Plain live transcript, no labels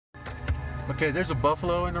Okay, there's a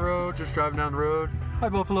buffalo in the road, just driving down the road. Hi,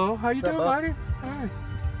 buffalo. How you doing, buddy? Hi.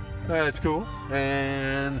 That's cool.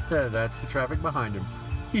 And that's the traffic behind him.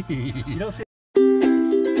 You don't see.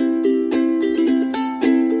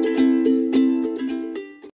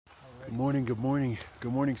 Good morning, good morning.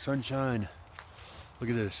 Good morning, sunshine. Look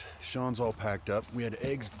at this. Sean's all packed up. We had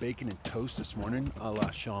eggs, bacon, and toast this morning, a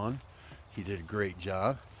la Sean. He did a great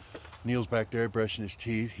job. Neil's back there brushing his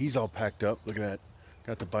teeth. He's all packed up. Look at that.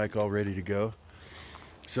 Got the bike all ready to go.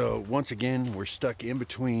 So once again, we're stuck in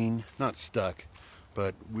between. Not stuck,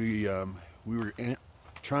 but we were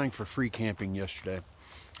trying for free camping yesterday.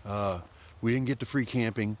 We didn't get the free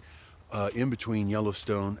camping in between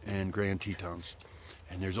Yellowstone and Grand Tetons.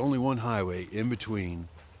 And there's only one highway in between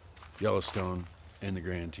Yellowstone and the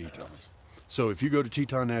Grand Tetons. So if you go to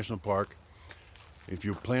Teton National Park, if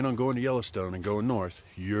you plan on going to Yellowstone and going north,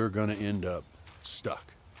 you're gonna end up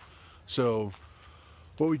stuck. So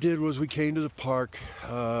what we did was we came to the park.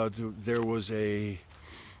 There was a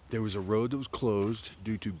road that was closed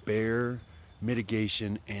due to bear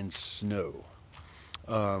mitigation and snow.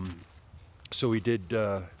 So we did.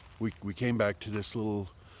 We came back to this little.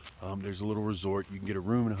 There's a little resort. You can get a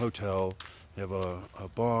room in a hotel. They have a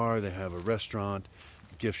bar. They have a restaurant,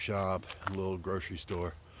 a gift shop, a little grocery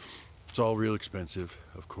store. It's all real expensive,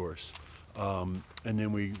 of course. And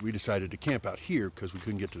then we decided to camp out here because we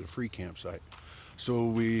couldn't get to the free campsite. So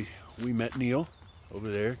we met Neil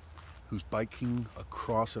over there, who's biking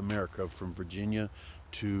across America from Virginia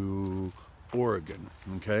to Oregon.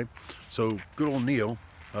 Okay, so good old Neil.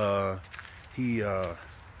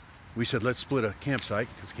 We said let's split a campsite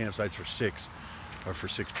because campsites are for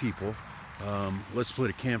six people. Let's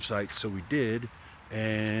split a campsite, so we did,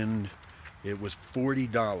 and it was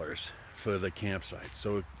 $40 for the campsite.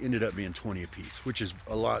 So it ended up being 20 a piece, which is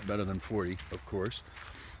a lot better than 40, of course.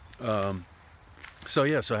 So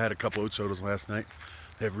yeah, so I had a couple oat sodas last night.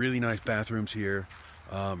 They have really nice bathrooms here,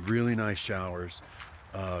 really nice showers,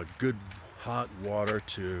 good hot water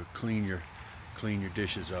to clean your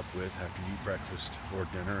dishes up with after you eat breakfast or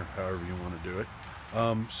dinner, however you want to do it.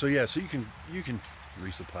 So yeah, so you can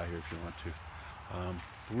resupply here if you want to.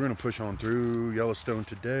 We're gonna push on through Yellowstone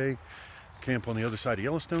today, camp on the other side of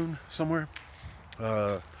Yellowstone somewhere,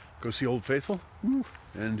 go see Old Faithful,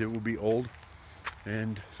 and it will be old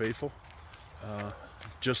and faithful,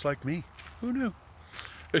 just like me. Who knew?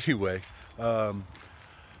 Anyway,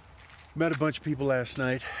 met a bunch of people last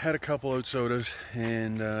night, had a couple oat sodas,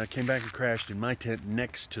 and came back and crashed in my tent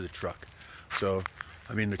next to the truck. So,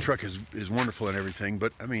 I mean, the truck is wonderful and everything,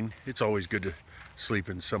 but I mean, it's always good to sleep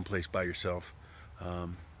in someplace by yourself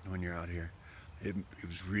when you're out here. It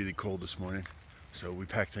was really cold this morning, so we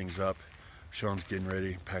packed things up. Sean's getting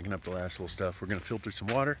ready, packing up the last little stuff. We're gonna filter some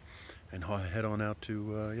water and head on out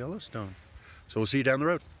to Yellowstone. So we'll see you down the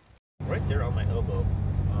road. Right there on my elbow.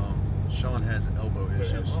 Sean has elbow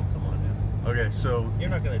issues. Oh, come on now. Okay, so You're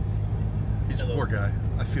not gonna. he's a poor guy.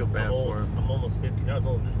 I feel bad for him. I'm almost 50. Not as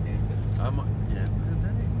old as this dude. Yeah, man,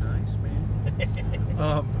 that ain't nice,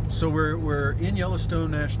 man. So we're in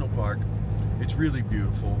Yellowstone National Park. It's really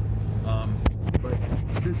beautiful. But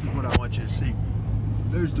this is what I want you to see.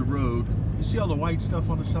 There's the road. You see all the white stuff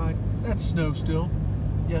on the side? That's snow still.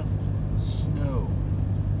 Yeah, snow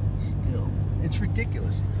still. It's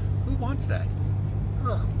ridiculous. Who wants that?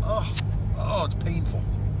 Oh, it's painful.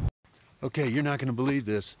 Okay, you're not going to believe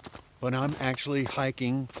this, but I'm actually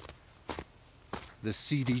hiking the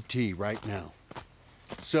CDT right now.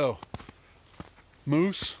 So,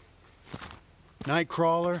 moose, night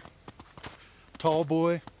crawler, tall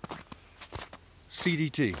boy,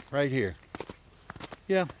 CDT right here.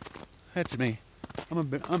 Yeah, that's me.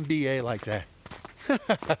 I'm BA like that.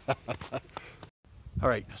 All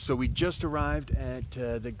right, so we just arrived at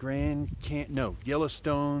the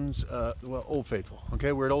Yellowstone's, Old Faithful.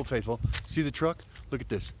 Okay, we're at Old Faithful. See the truck? Look at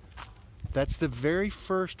this. That's the very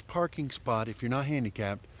first parking spot, if you're not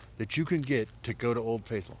handicapped, that you can get to go to Old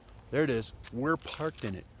Faithful. There it is. We're parked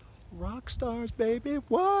in it. Rock stars, baby.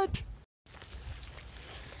 What?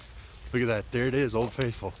 Look at that. There it is, Old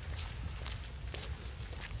Faithful.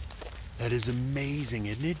 That is amazing,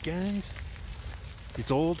 isn't it, guys? It's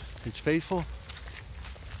old. It's faithful.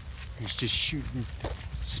 He's just shooting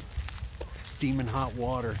steaming hot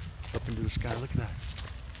water up into the sky. Look at that.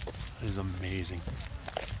 That is amazing.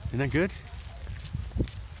 Isn't that good?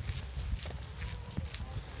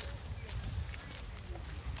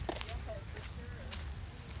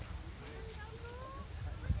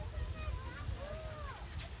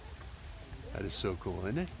 That is so cool,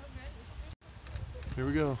 isn't it? Here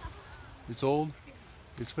we go. It's old.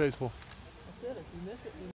 It's faithful. That's it. If you miss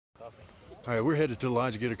it, you... Coffee. All right, we're headed to the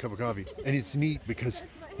lodge to get a cup of coffee, and it's neat because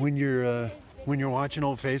when you're watching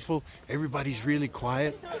Old Faithful, everybody's really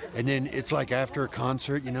quiet, and then it's like after a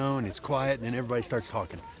concert, you know, and it's quiet, and then everybody starts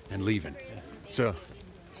talking and leaving. So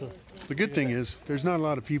the good thing is there's not a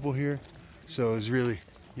lot of people here, so it's really,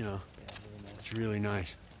 you know, it's really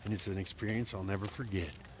nice, and it's an experience I'll never forget.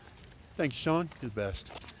 Thank you, Sean. You're the best.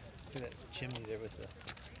 Look at that chimney there with the.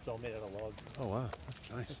 It's all made out of logs. Oh wow, that's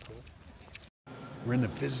nice. That's cool. We're in the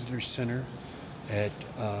visitor center at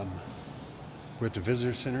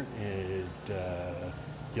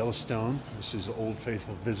Yellowstone. This is the Old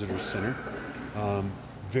Faithful Visitor Center.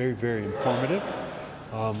 Very, very informative.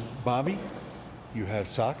 Bobby, you have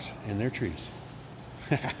socks and they're trees.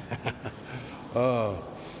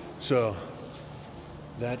 So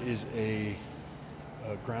that is a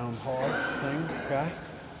groundhog thing guy.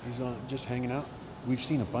 He's just hanging out. We've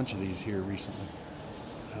seen a bunch of these here recently.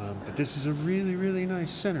 But this is a really, really nice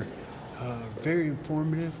center. Very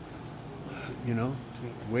informative. You know,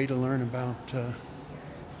 way to learn about the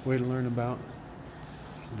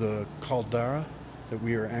caldera that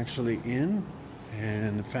we are actually in,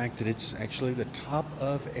 and the fact that it's actually the top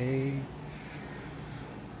of a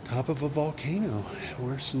volcano.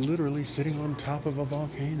 We're literally sitting on top of a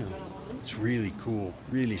volcano. It's really cool,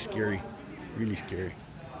 really scary, really scary.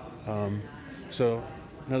 So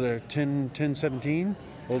another 10:17.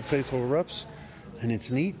 Old Faithful erupts, and it's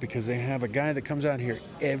neat because they have a guy that comes out here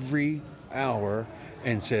every hour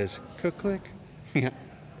and says, click. Yeah.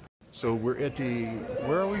 So we're at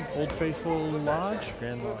where are we? Old Faithful Lodge?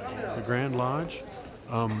 Grand Lodge. Yeah. The Grand Lodge.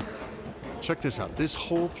 Check this out. This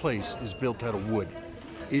whole place is built out of wood.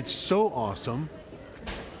 It's so awesome.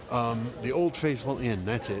 The Old Faithful Inn,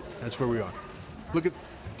 that's it. That's where we are. Look at,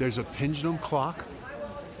 there's a pendulum clock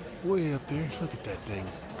way up there. Look at that thing.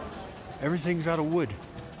 Everything's out of wood.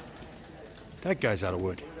 That guy's out of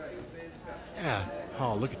wood. Yeah.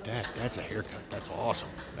 Oh, look at that. That's a haircut. That's awesome.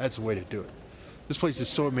 That's the way to do it. This place is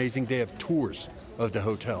so amazing. They have tours of the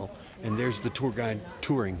hotel, and there's the tour guide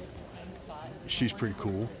touring. She's pretty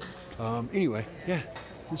cool. Anyway, yeah,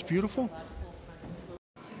 it's beautiful.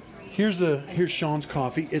 Here's Sean's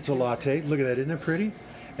coffee. It's a latte. Look at that. Isn't that pretty?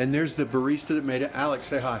 And there's the barista that made it. Alex,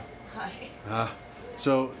 say hi. Hi.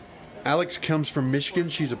 So Alex comes from Michigan.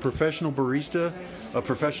 She's a professional barista, a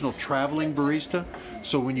professional traveling barista.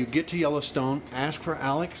 So when you get to Yellowstone, ask for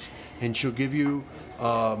Alex, and she'll give you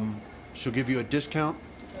a discount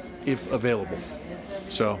if available.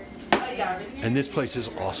 So, and this place is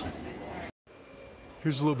awesome.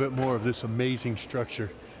 Here's a little bit more of this amazing structure.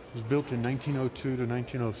 It was built in 1902 to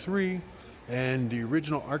 1903, and the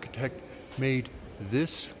original architect made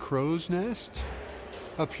this crow's nest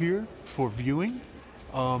up here for viewing.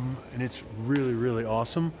 And it's really, really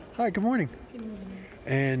awesome. Hi, good morning. Good morning.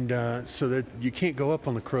 And so that you can't go up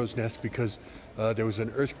on the crow's nest because there was an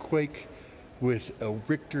earthquake with a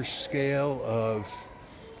Richter scale of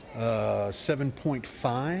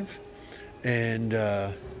 7.5, and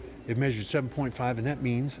it measured 7.5, and that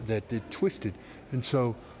means that it twisted. And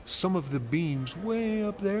so some of the beams way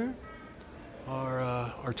up there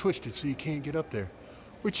are twisted, so you can't get up there,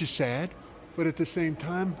 which is sad. But at the same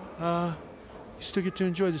time, you still get to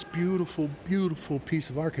enjoy this beautiful, beautiful piece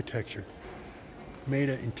of architecture made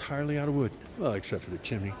entirely out of wood. Well, except for the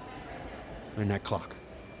chimney and that clock.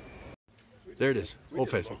 There it is, Old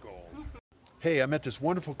Faithful. Hey, I met this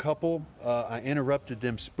wonderful couple. I interrupted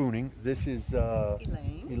them spooning. This is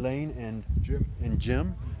Elaine and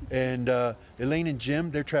Jim. And Elaine and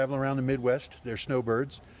Jim, they're traveling around the Midwest. They're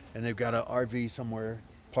snowbirds, and they've got an RV somewhere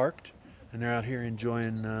parked. And they're out here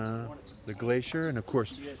enjoying the glacier. And of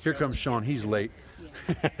course, here comes Sean. He's late.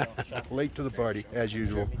 Late to the party, as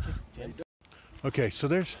usual. Okay, so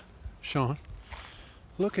there's Sean.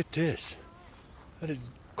 Look at this. That is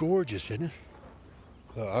gorgeous, isn't it?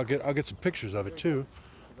 I'll get some pictures of it too.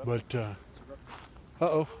 But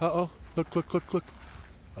uh-oh. Look.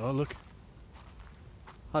 Oh, look.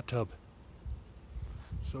 Hot tub.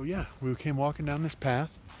 So yeah, we came walking down this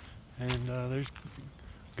path, and there's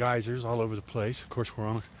geysers all over the place. Of course, we're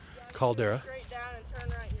on a caldera. Straight down and turn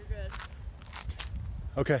right, you're good.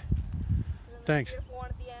 Okay. Thanks. There's one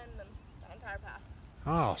at the end and the entire path.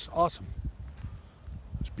 Oh, it's awesome.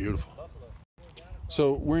 It's beautiful.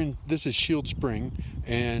 So this is Shield Spring,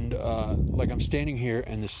 and like I'm standing here,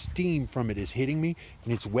 and the steam from it is hitting me,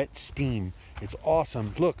 and it's wet steam. It's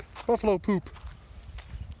awesome. Look, buffalo poop.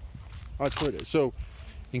 Oh, that's what it is. So,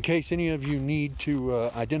 in case any of you need to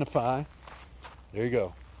identify, there you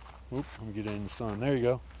go. Oop, let me get it in the sun. There you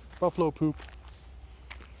go. Buffalo poop.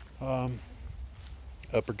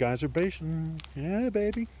 Upper Geyser Basin. Yeah,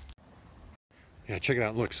 baby. Yeah, check it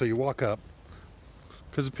out. Look, so you walk up,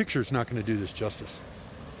 because the picture's not going to do this justice.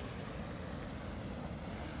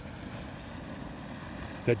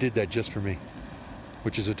 That did that just for me,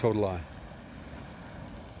 which is a total lie.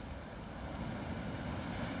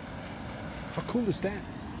 How cool is that?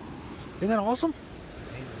 Isn't that awesome?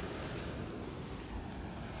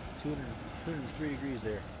 203 degrees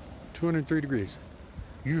there. 203 degrees.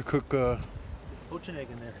 You could cook Poach an egg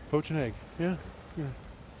in there. poach an egg. Yeah, yeah.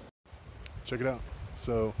 Check it out.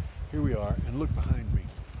 So here we are, and look behind me.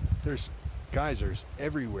 There's geysers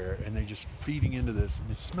everywhere, and they're just feeding into this,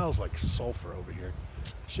 and it smells like sulfur over here.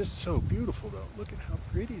 It's just so beautiful, though. Look at how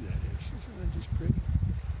pretty that is. Isn't that just pretty?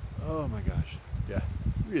 Oh my gosh. Yeah,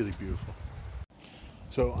 really beautiful.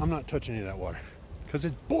 So I'm not touching any of that water because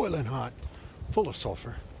it's boiling hot, full of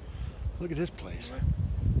sulfur. Look at this place.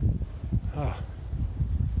 Ah,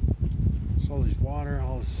 it's all this water,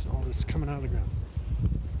 all this coming out of the ground.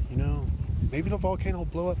 You know, maybe the volcano will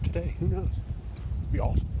blow up today. Who knows? It'd be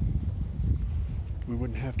awesome. We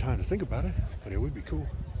wouldn't have time to think about it, but it would be cool.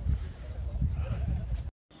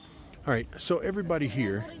 All right, so everybody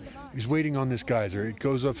here is waiting on this geyser. It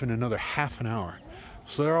goes up in another half an hour.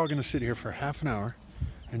 So they're all going to sit here for half an hour,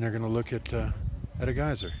 and they're going to look at a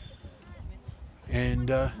geyser. And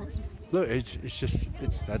look, that's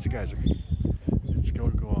a geyser. It's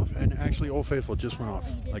going to go off. And actually, Old Faithful just went off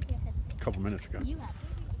like a couple minutes ago.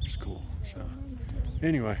 It's cool. So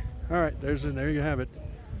anyway, all right, there you have it.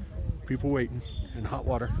 People waiting, and hot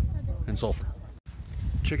water, and sulfur.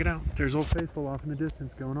 Check it out. There's Old Faithful off in the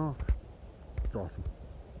distance going off. It's awesome.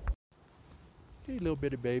 Hey, little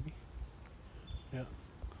bitty baby. Yeah.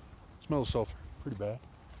 Smells of sulfur. Pretty bad.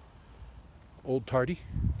 Old tardy.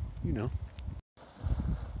 You know.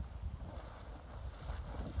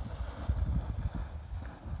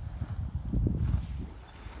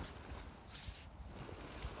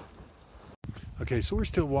 Okay, so we're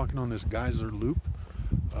still walking on this geyser loop.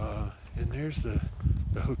 And there's the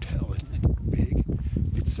hotel. Isn't it big?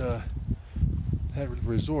 It's that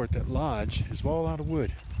resort, that lodge, is all out of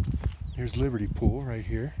wood. There's Liberty Pool right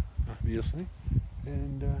here, obviously,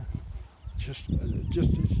 and this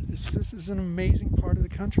is an amazing part of the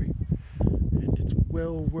country, and it's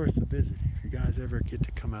well worth a visit if you guys ever get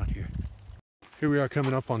to come out here. Here we are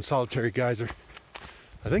coming up on Solitary Geyser.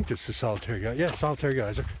 I think this is Solitary Geyser. Yeah, Solitary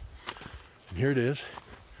Geyser. And here it is,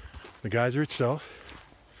 the geyser itself.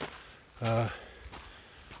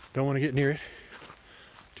 Don't want to get near it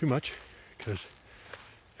too much because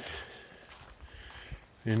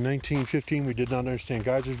in 1915 we did not understand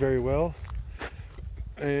geysers very well,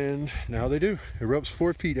 and now they do. It erupts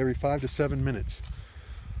 4 feet every 5 to 7 minutes.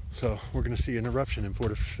 So we're going to see an eruption in 4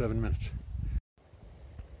 to 7 minutes.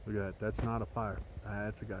 Look at that. That's not a fire.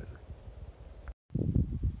 That's a geyser.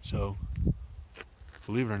 So,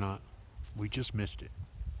 believe it or not, we just missed it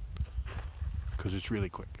because it's really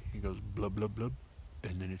quick. It goes blub, blub, blub,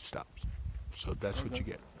 and then it stops. So that's what you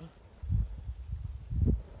get.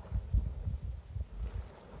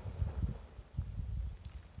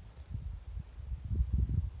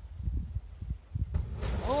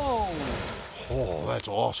 Oh, that's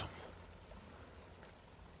awesome.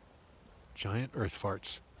 Giant earth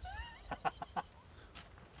farts.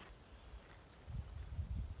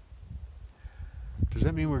 Does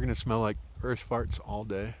that mean we're going to smell like earth farts all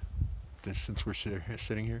day since we're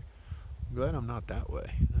sitting here? I'm glad I'm not that way.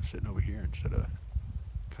 I'm sitting over here instead of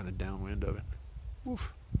kind of downwind of it.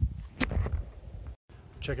 Woof.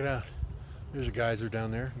 Check it out. There's a geyser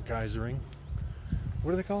down there, geysering.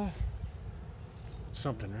 What do they call it? It's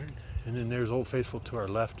something, right? And then there's Old Faithful to our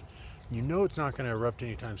left. You know it's not going to erupt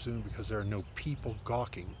anytime soon because there are no people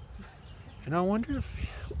gawking. And I wonder if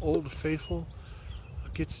Old Faithful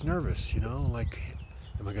gets nervous, you know, like,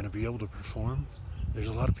 am I going to be able to perform? There's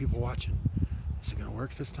a lot of people watching. Is it going to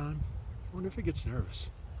work this time? I wonder if it gets nervous.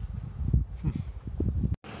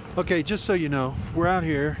 Okay, just so you know, we're out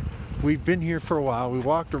here. We've been here for a while. We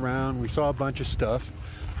walked around. We saw a bunch of stuff.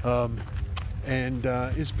 And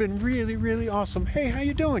it's been really, really awesome. Hey, how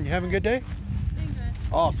you doing? You having a good day? Doing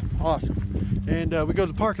good. Awesome, awesome. And we go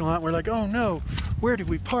to the parking lot. And we're like, oh no, where did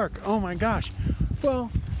we park? Oh my gosh.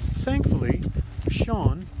 Well, thankfully,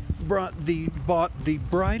 Sean bought the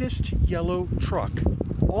brightest yellow truck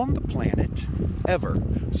on the planet ever.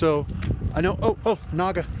 So I know. Oh,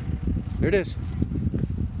 Naga. There it is.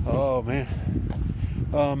 Oh man.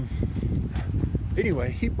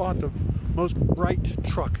 Anyway, he bought the most bright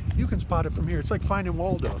truck. You can spot it from here. It's like finding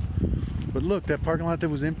Waldo. But look, that parking lot that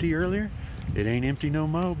was empty earlier, it ain't empty no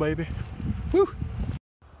more, baby. Woo!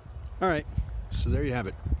 All right, so there you have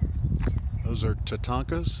it. Those are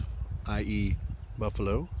Tatankas, i.e.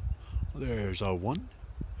 buffalo. There's one,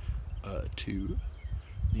 two.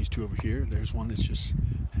 These two over here. There's one that's just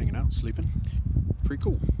hanging out, sleeping. Pretty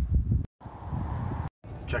cool.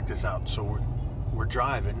 Check this out. So we're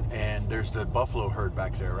driving, and there's the buffalo herd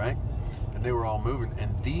back there, right? And they were all moving, and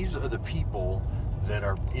these are the people that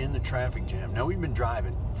are in the traffic jam. Now, we've been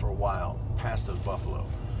driving for a while past those buffalo,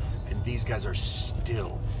 and these guys are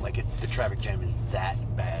still, like, the traffic jam is that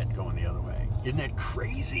bad going the other way. Isn't that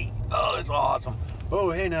crazy? Oh, that's awesome. Oh,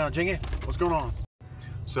 hey now, Jingy, what's going on?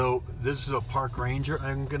 So this is a park ranger,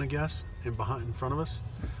 I'm gonna guess, in front of us.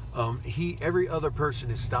 Every other person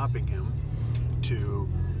is stopping him to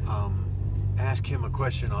ask him a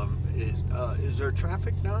question on, is there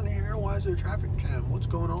traffic down here? Why is there a traffic jam? What's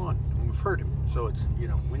going on? And we've heard him, so it's, you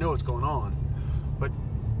know, we know what's going on. But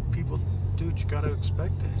people, dude, you gotta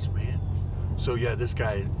expect this, man. So yeah, this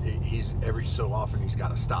guy, he's every so often he's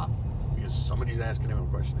gotta stop because somebody's asking him a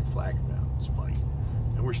question. They flag him down. It's funny.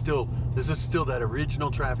 And this is still that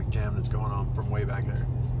original traffic jam that's going on from way back there,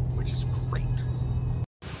 which is great.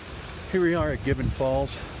 Here we are at Gibbon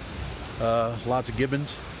Falls. Lots of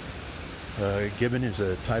gibbons. Gibbon is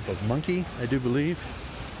a type of monkey, I do believe.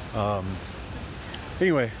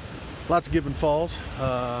 Anyway, lots of Gibbon Falls.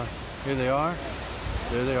 Here they are.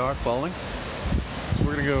 There they are, falling. So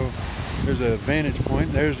we're gonna go, there's a vantage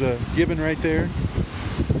point. There's a gibbon right there.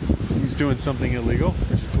 He's doing something illegal,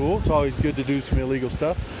 which is cool. It's always good to do some illegal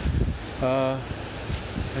stuff.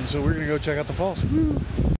 And so we're gonna go check out the falls. Woo.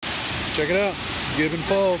 Check it out, Gibbon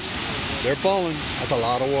Falls. They're falling. That's a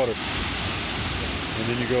lot of water. And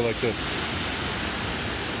then you go like this.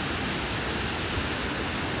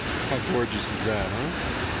 How gorgeous is that, huh?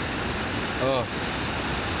 Oh,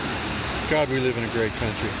 God, we live in a great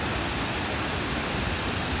country.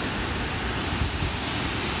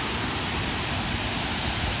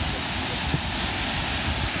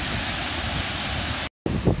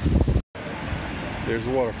 There's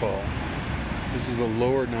the waterfall. This is the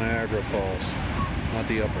lower Niagara Falls, not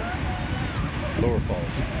the upper. Lower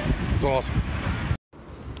Falls. It's awesome.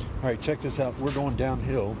 All right, check this out. We're going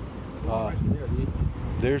downhill.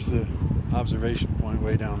 There's the observation point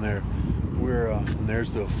way down there. And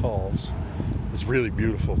there's the falls. It's really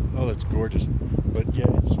beautiful. Oh, that's gorgeous. But yeah,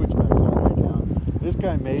 it switchbacks all the way down. This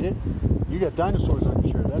guy made it. You got dinosaurs on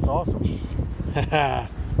your shirt. That's awesome.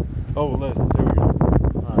 Oh, there we go.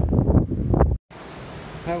 All right.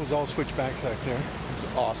 That was all switchbacks back there. It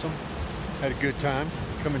was awesome. Had a good time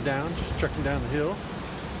coming down, just trekking down the hill.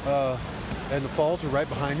 And the falls are right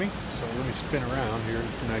behind me. So let me spin around here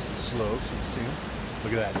nice and slow so you can see them.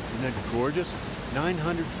 Look at that. Isn't that gorgeous?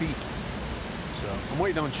 900 feet. So I'm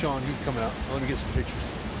waiting on Sean. He can come out. Let me get some pictures.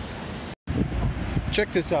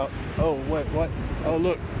 Check this out. Oh, what? Oh,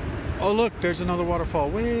 look. Oh, look. There's another waterfall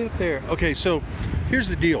way up there. Okay, so here's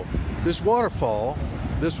the deal. This waterfall,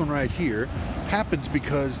 this one right here, happens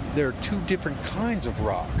because there are two different kinds of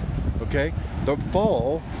rock. Okay? The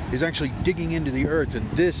fall is actually digging into the earth, and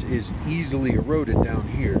this is easily eroded down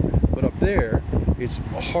here. But up there, it's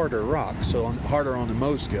harder rock, so harder on the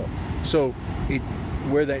Mohs scale. So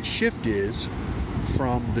where that shift is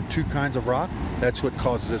from the two kinds of rock, that's what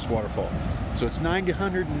causes this waterfall. So it's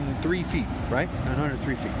 903 feet, right?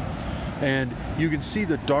 903 feet. And you can see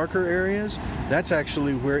the darker areas. That's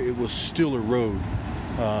actually where it will still erode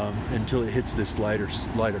until it hits this lighter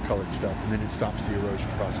colored stuff, and then it stops the erosion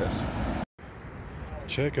process.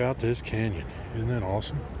 Check out this canyon. Isn't that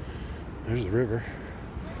awesome? There's the river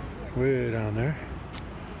way down there.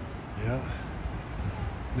 Yeah.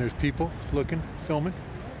 And there's people looking, filming,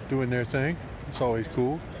 doing their thing. It's always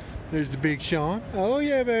cool. There's the big Sean. Oh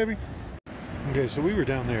yeah, baby. Okay, so we were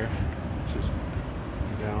down there. This is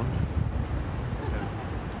down.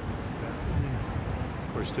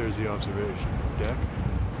 Of course, there's the observation deck.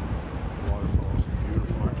 The waterfalls,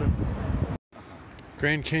 beautiful, aren't they?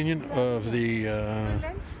 Grand Canyon of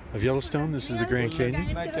Yellowstone. This is the Grand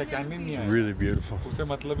Canyon. Really beautiful.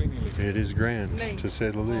 It is grand, to say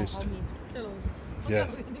the least. Yeah,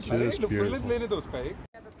 just beautiful.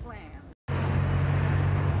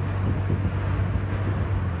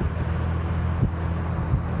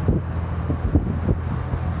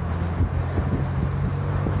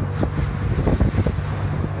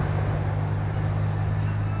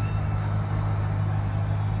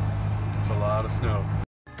 It's a lot of snow.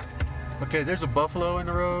 Okay, there's a buffalo in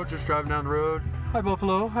the road, just driving down the road. Hi,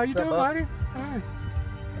 buffalo. How you doing, buddy? Hi.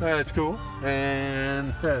 That's cool.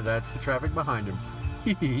 And that's the traffic behind him.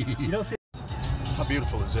 You don't see. How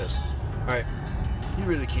beautiful is this? All right, you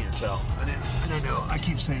really can't tell. I know. I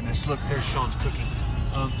keep saying this. Look, there's Sean's cooking.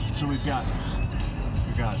 So we've got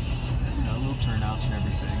little turnouts and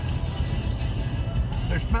everything.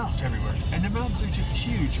 There's mountains everywhere, and the mountains are just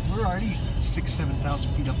huge. We're already 6,000 to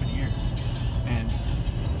 7,000 feet up in the air, and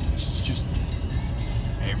it's just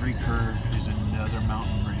every curve is another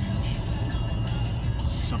mountain range.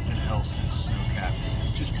 Something else is snow-capped.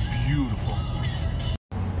 It's just beautiful.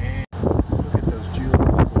 And look at those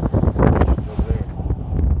geological formations over there.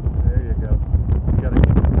 There you go. You gotta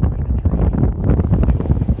keep it between the trees.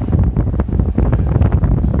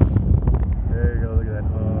 There you go, look at that.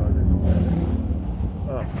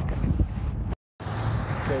 Oh,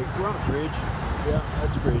 okay, we're on a bridge. Yeah,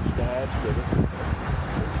 that's a bridge. That's a river.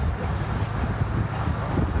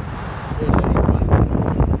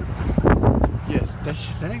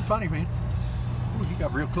 That ain't funny, man. Ooh, he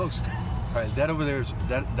got real close. All right, that over there is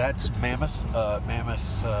that's Mammoth Hot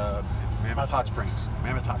Springs.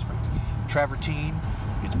 Mammoth Hot Springs. Travertine.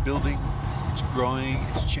 It's building, it's growing,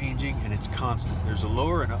 it's changing, and it's constant. There's a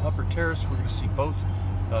lower and an upper terrace. We're going to see both,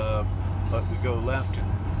 but we go left and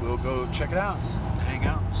we'll go check it out, hang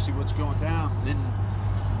out, and see what's going down. Then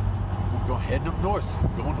we'll go heading up north,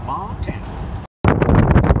 going to Montana.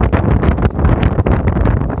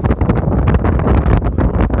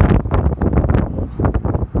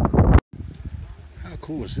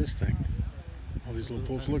 Cool is this thing? All these little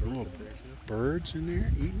pools. Look, little birds in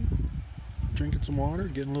there eating, drinking some water,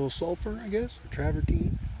 getting a little sulfur, I guess, or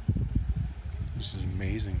travertine. This is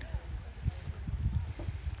amazing.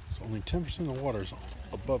 So only 10% of the water is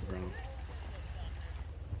above ground.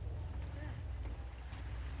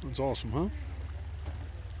 That's awesome, huh?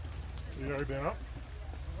 You already been up?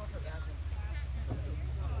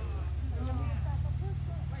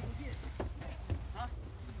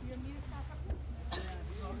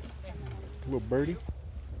 Little birdie.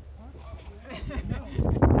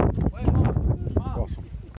 Awesome.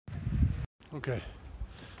 Okay,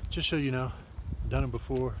 just so you know, done it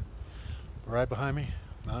before. Right behind me,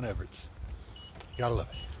 Mount Everett. Gotta love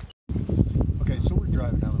it. Okay, so we're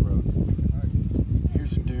driving down the road.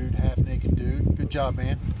 Here's a dude, half-naked dude. Good job,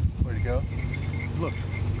 man. Way to go. Look,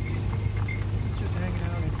 this is just hanging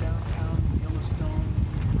out in downtown Yellowstone.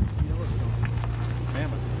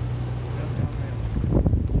 Mammoth. Downtown Mammoth.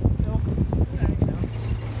 Elk, hanging out,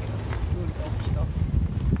 doing elk stuff.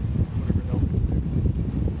 Whatever elk do.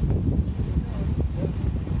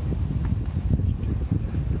 There's a dude in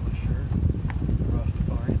a yellow shirt,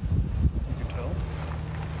 Rastafarian. You can tell.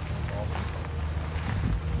 That's awesome.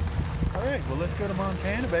 All right, well, let's go to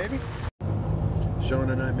Montana, baby.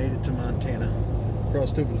 Sean and I made it to Montana.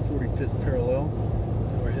 Crossed over the 45th parallel.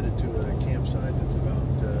 Now we're headed to a campsite that's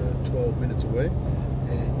about 12 minutes away.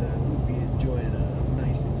 And we'll be enjoying a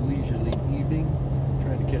nice leisurely evening,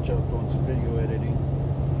 trying to catch up on some video editing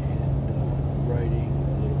and writing,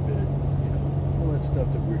 a little bit of, all that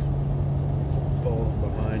stuff that we're falling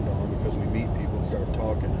behind on because we meet people and start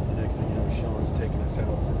talking, and the next thing you know, Sean's taking us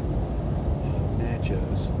out for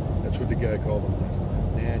nachos. That's what the guy called them last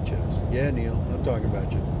night. Nachos. Yeah, Neil, I'm talking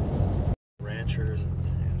about you. Ranchers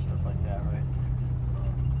and stuff like that, right?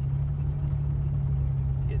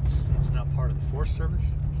 It's not part of the Forest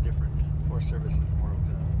Service. It's different. The Forest Service is more of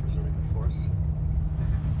preserving the forests.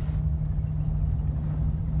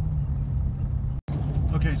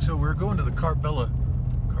 Okay, so we're going to the Carbella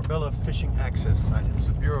Fishing Access Site. It's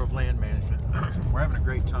the Bureau of Land Management. We're having a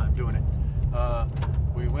great time doing it.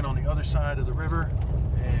 We went on the other side of the river,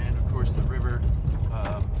 and of course the river,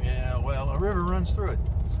 a river runs through it.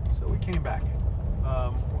 So we came back.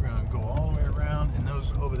 We're going to go all the way around, and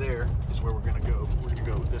those over there is where we're going to go. We're going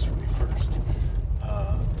to go this way first.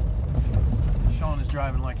 Sean is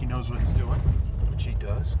driving like he knows what he's doing, which he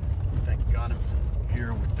does. I think got him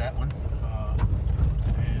here with that one.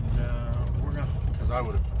 We're going to, because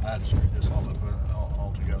I'd screwed this all up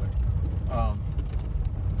altogether.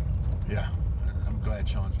 Yeah, I'm glad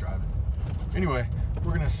Sean's driving. Anyway,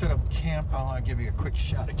 we're going to set up camp. I'll give you a quick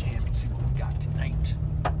shot of camp and see what we got tonight.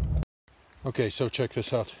 Okay, so check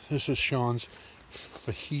this out. This is Sean's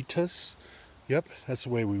fajitas. Yep, that's the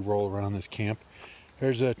way we roll around this camp.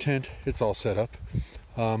 There's a tent. It's all set up.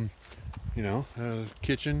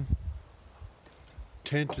 Kitchen.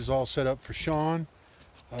 Tent is all set up for Sean.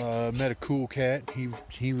 Met a cool cat.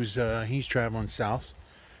 He's traveling south.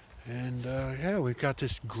 And we've got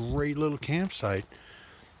this great little campsite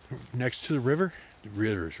next to the river. The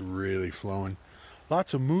river's really flowing.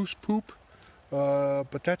 Lots of moose poop.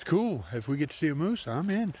 But that's cool. If we get to see a moose, I'm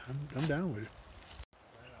in. I'm down with it.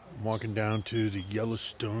 I'm walking down to the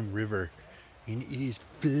Yellowstone River, and it is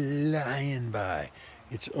flying by.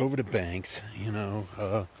 It's over the banks, not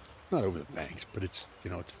over the banks, but it's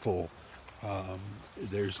full.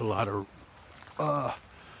 There's a lot of,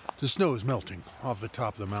 the snow is melting off the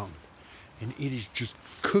top of the mountain, and it is just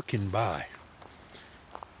cooking by.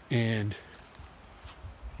 And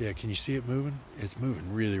yeah, can you see it moving? It's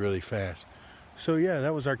moving really, really fast. So yeah,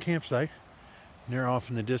 that was our campsite. There off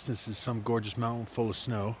in the distance is some gorgeous mountain full of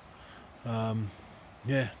snow.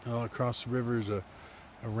 Yeah, all across the river is a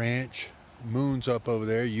ranch. Moon's up over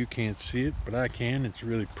there. You can't see it, but I can. It's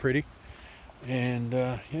really pretty. And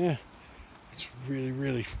yeah, it's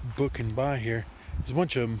really booking by here. There's a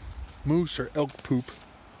bunch of moose or elk poop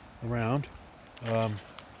around.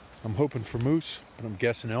 I'm hoping for moose, but I'm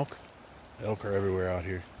guessing elk. Elk are everywhere out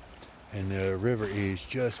here. And the river is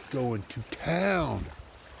just going to town.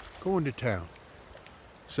 Going to town.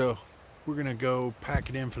 So we're gonna go pack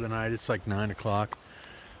it in for the night. It's like 9 o'clock.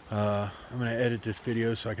 I'm gonna edit this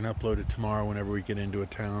video so I can upload it tomorrow whenever we get into a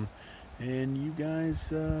town. And you guys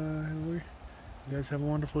have a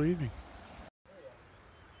wonderful evening.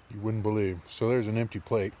 You wouldn't believe. So there's an empty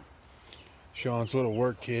plate. Sean's little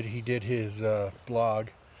work kid, he did his blog.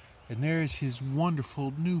 And there's his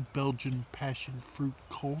wonderful new Belgian passion fruit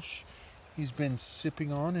kolsch he's been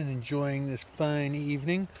sipping on and enjoying this fine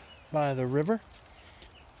evening by the river.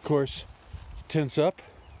 Of course, tent's up.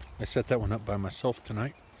 I set that one up by myself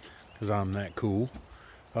tonight because I'm that cool.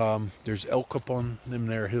 There's elk up on them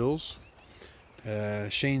there hills.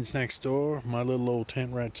 Shane's next door. My little old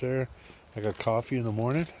tent right there. I got coffee in the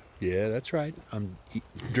morning. Yeah, that's right. I'm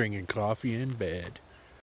drinking coffee in bed.